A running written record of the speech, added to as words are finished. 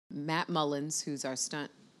Matt Mullins, who's our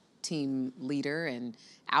stunt team leader, and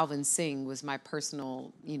Alvin Singh was my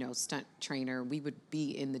personal, stunt trainer. We would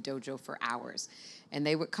be in the dojo for hours, and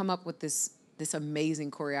they would come up with this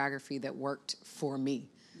amazing choreography that worked for me.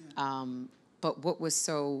 Yeah. But what was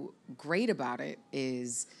so great about it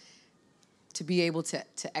is to be able to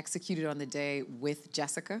execute it on the day with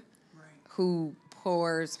Jessica, right, who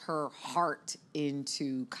pours her heart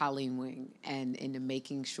into Colleen Wing and into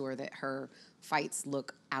making sure that her fights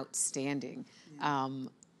look outstanding. Yeah.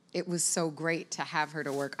 It was so great to have her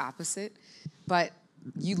to work opposite. But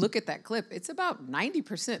you look at that clip, it's about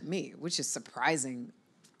 90% me, which is surprising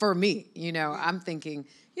for me. I'm thinking,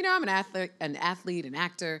 I'm an athlete, an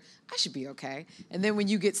actor. I should be okay. And then when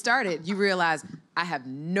you get started, you realize I have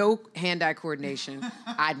no hand-eye coordination.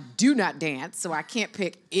 I do not dance, so I can't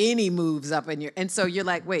pick any moves up in your. And so you're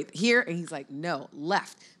like, wait, here? And he's like, no,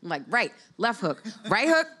 left. I'm like, right, left hook, right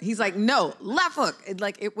hook. He's like, no, left hook.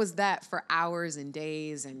 It was that for hours and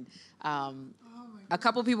days. And a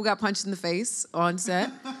couple people got punched in the face on set,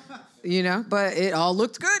 but it all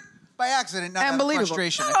looked good. By accident, not out of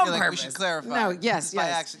frustration. Not I feel on like purpose. we should clarify. No, yes. By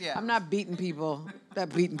accident, yeah. I'm not beating people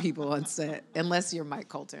on set, unless you're Mike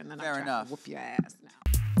Coulter, and then I'm trying to whoop your ass.